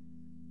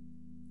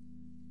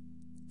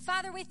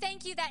 Father, we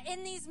thank you that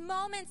in these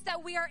moments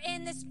that we are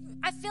in this,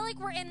 I feel like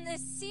we're in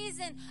this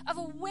season of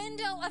a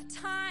window of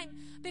time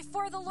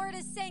before the Lord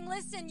is saying,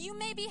 listen, you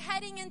may be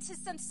heading into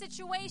some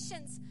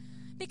situations.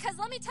 Because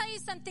let me tell you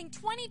something,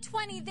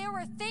 2020, there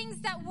were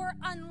things that were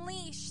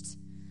unleashed.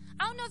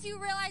 I don't know if you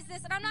realize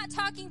this, and I'm not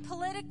talking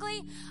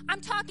politically,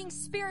 I'm talking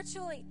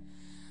spiritually.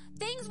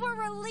 Things were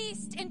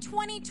released in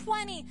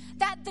 2020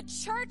 that the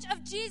Church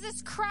of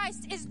Jesus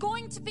Christ is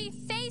going to be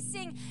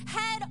facing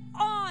head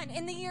on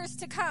in the years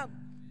to come.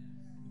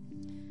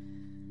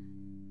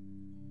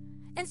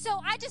 And so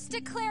I just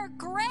declare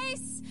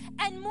grace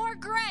and more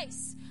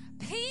grace,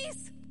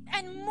 peace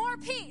and more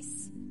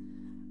peace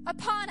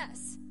upon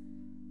us.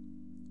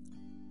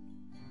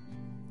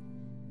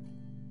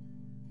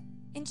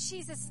 In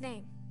Jesus'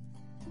 name.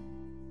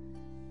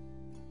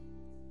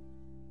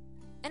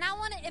 And I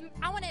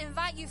want to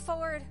invite you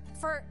forward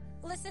for,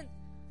 listen,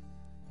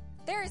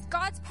 there is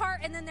God's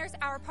part and then there's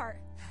our part,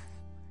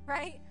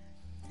 right?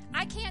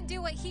 I can't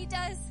do what he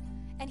does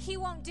and he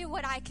won't do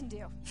what I can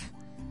do.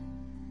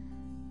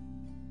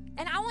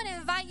 And I want to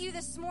invite you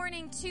this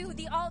morning to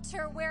the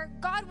altar where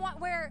God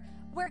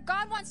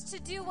wants to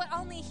do what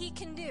only he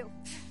can do.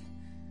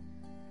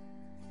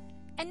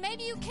 And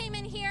maybe you came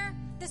in here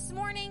this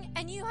morning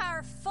and you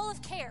are full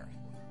of care.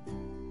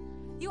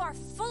 You are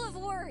full of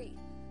worry,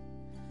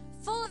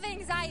 full of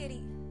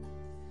anxiety.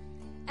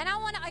 And I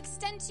want to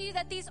extend to you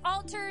that these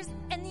altars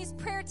and these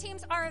prayer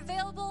teams are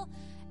available.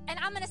 And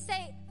I'm going to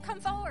say, come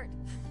forward.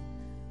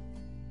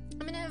 I'm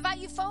going to invite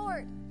you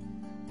forward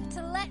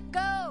to let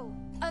go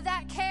of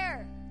that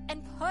care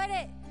and put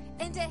it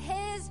into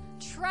his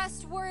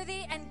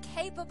trustworthy and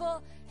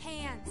capable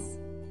hands.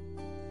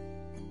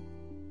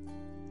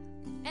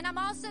 And I'm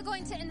also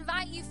going to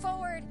invite you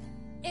forward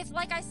if,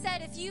 like I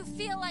said, if you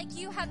feel like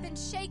you have been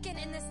shaken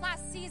in this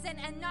last season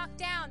and knocked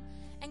down,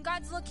 and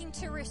God's looking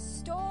to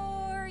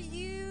restore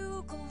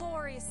you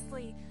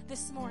gloriously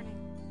this morning.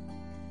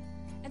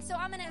 And so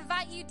I'm going to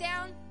invite you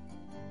down.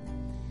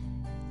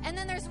 And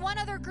then there's one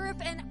other group,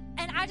 and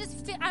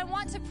I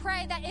want to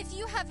pray that if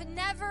you have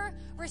never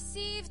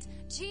received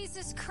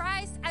Jesus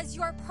Christ as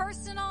your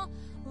personal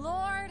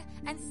Lord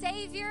and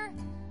Savior,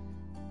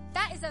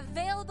 that is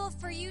available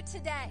for you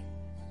today.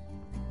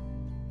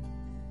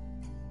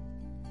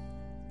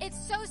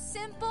 It's so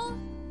simple,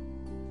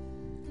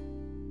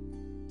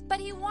 but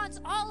he wants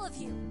all of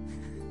you.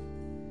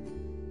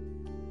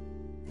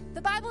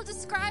 The Bible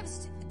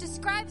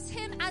describes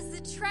him as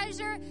the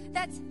treasure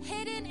that's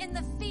hidden in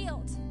the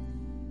field.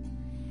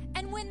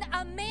 And when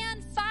a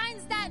man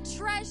finds that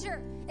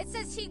treasure, it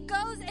says he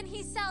goes and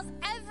he sells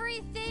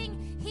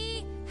everything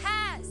he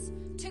has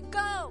to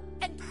go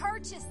and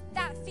purchase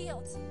that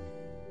field.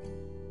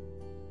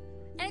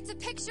 And it's a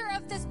picture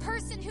of this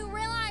person who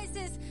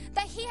realizes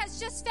that he has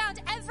just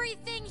found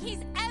everything he's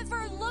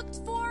ever looked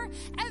for,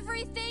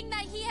 everything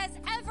that he has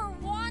ever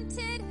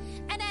wanted,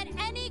 and at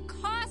any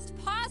cost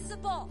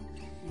possible,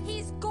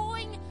 he's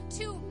going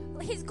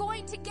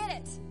to get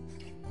it.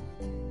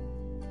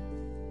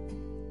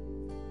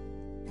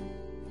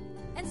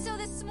 And so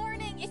this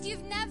morning, if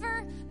you've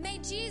never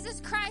made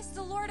Jesus Christ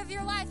the Lord of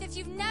your life, if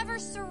you've never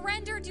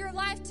surrendered your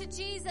life to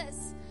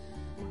Jesus,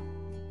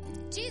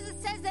 Jesus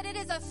says that it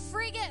is a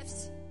free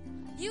gift.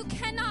 You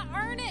cannot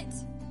earn it.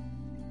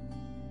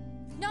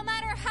 No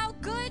matter how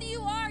good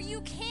you are,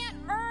 you can't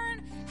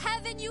earn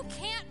heaven. You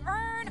can't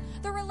earn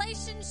the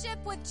relationship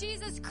with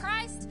Jesus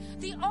Christ.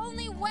 The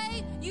only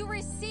way you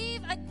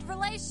receive a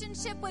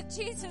relationship with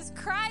Jesus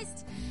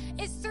Christ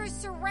is through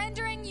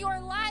surrendering your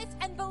life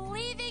and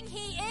believing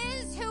he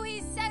is who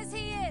he says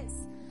he is.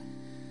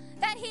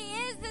 That he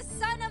is the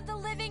Son of the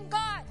living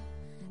God.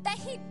 That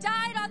he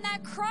died on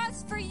that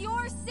cross for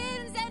your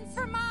sins and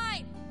for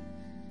mine.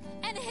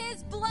 And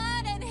his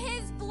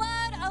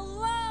blood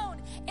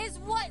alone is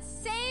what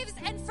saves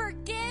and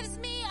forgives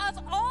me of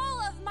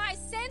all of my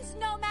sins,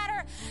 no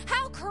matter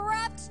how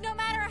corrupt, no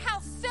matter how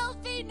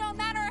filthy, no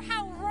matter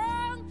how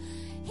wrong.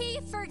 He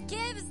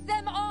forgives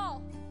them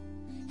all.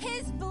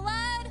 His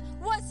blood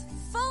was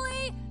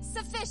fully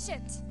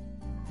sufficient.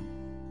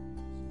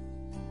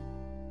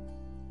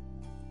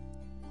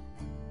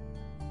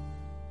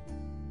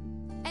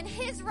 And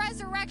his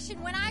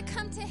resurrection, when I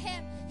come to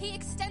him, he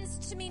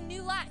extends to me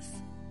new life.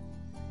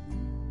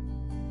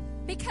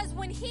 Because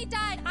when he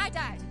died, I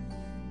died.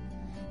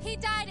 He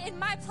died in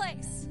my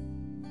place.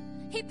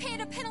 He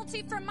paid a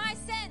penalty for my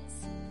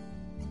sins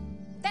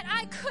that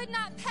I could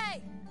not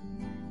pay.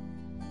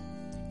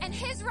 And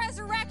his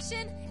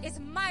resurrection is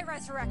my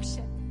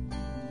resurrection.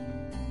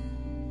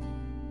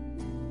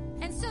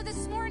 And so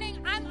this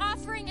morning, I'm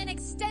offering and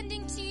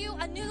extending to you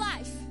a new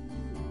life.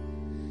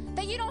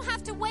 That you don't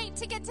have to wait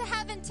to get to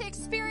heaven to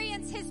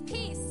experience his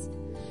peace.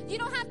 You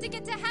don't have to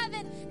get to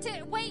heaven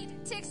to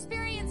wait to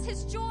experience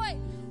his joy.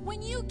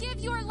 When you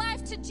give your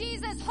life to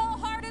Jesus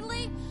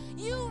wholeheartedly,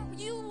 you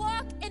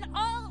walk in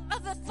all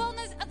of the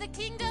fullness of the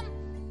kingdom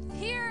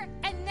here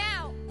and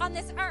now on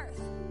this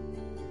earth.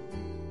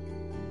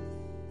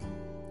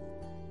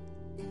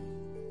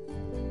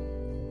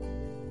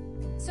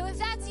 So if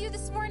that's you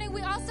this morning,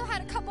 we also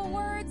had a couple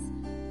words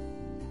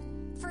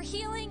for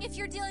healing. If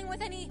you're dealing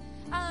with any,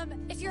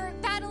 if you're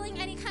battling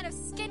any kind of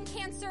skin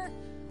cancer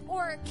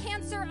or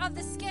cancer of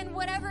the skin,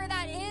 whatever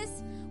that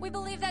is, we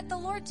believe that the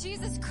Lord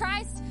Jesus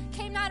Christ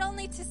came not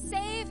only to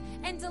save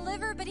and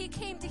deliver, but he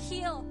came to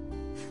heal.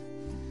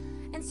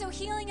 And so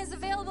healing is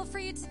available for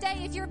you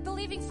today. If you're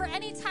believing for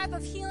any type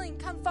of healing,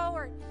 come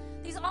forward.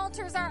 These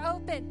altars are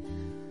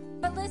open.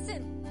 But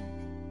listen,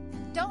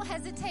 don't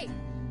hesitate.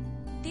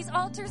 These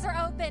altars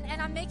are open, and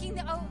I'm making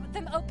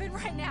them open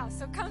right now.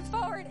 So come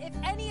forward if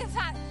any of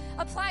that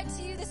applied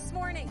to you this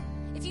morning.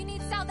 If you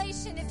need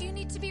salvation, if you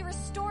need to be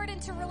restored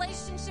into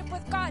relationship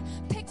with God,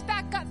 picked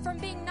back up from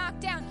being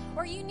knocked down,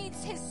 or you need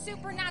his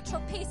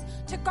supernatural peace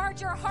to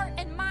guard your heart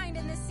and mind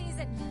in this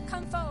season,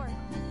 come forward.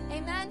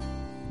 Amen?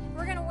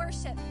 We're going to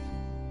worship.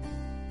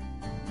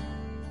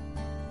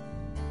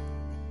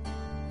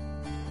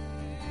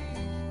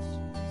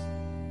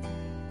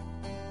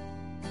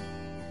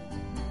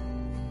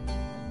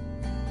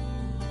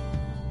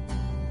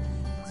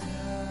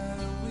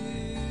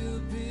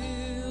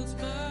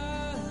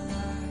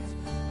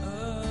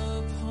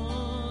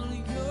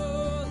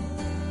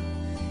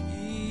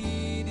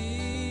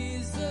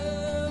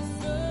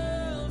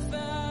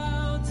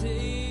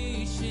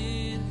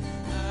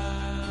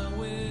 I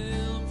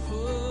will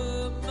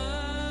put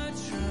my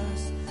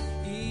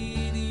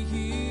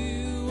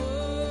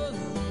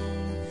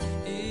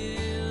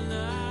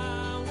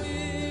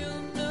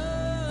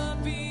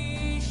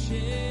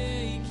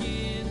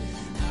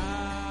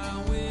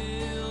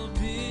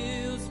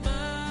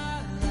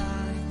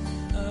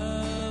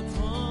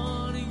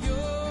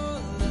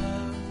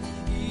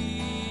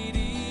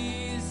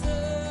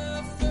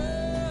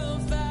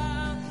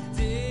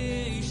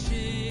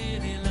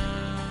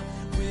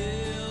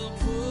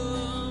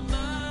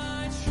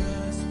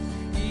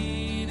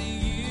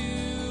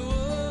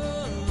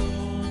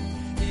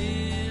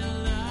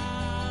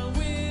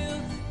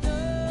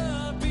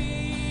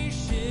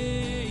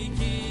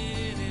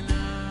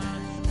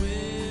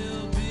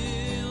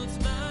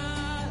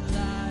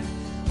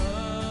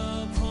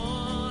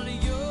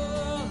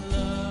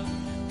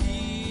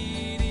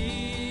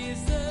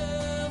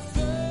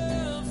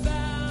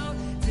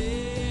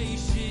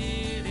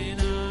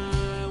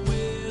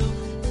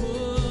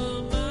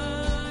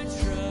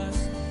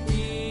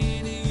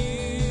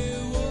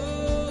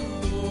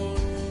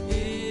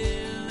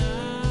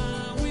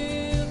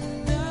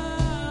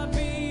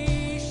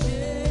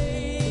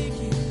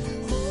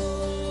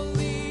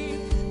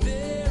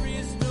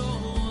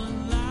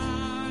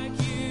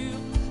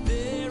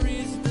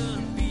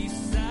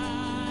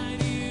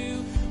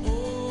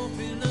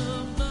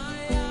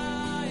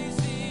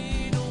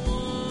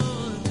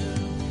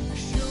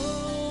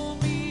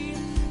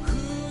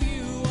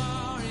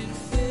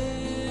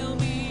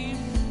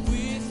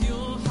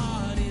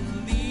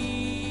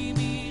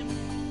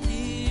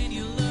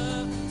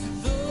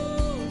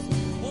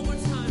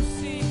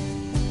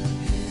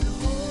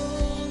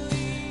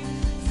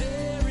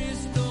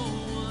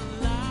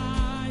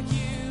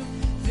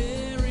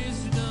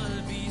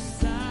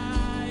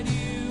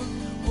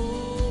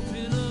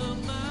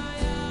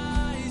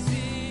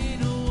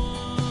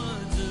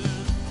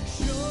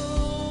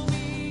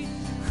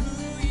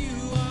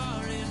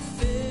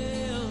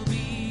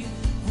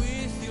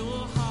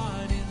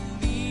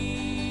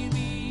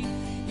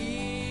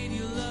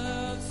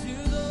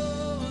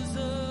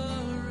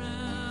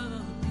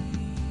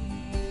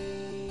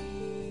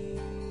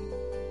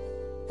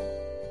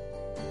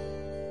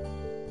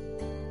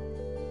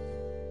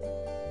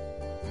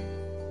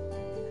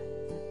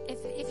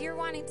if you're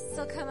wanting to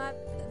still come up,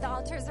 the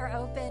altars are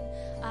open.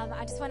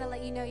 I just want to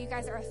let you know you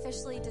guys are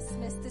officially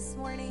dismissed this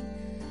morning.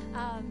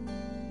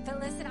 But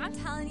listen, I'm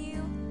telling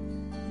you,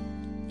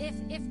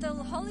 if the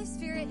Holy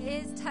Spirit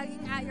is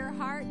tugging at your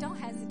heart, don't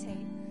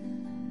hesitate.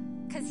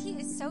 Because he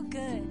is so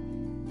good.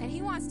 And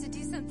he wants to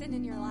do something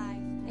in your life.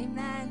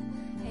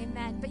 Amen.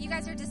 Amen. But you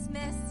guys are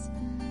dismissed.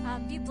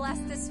 Be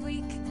blessed this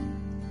week.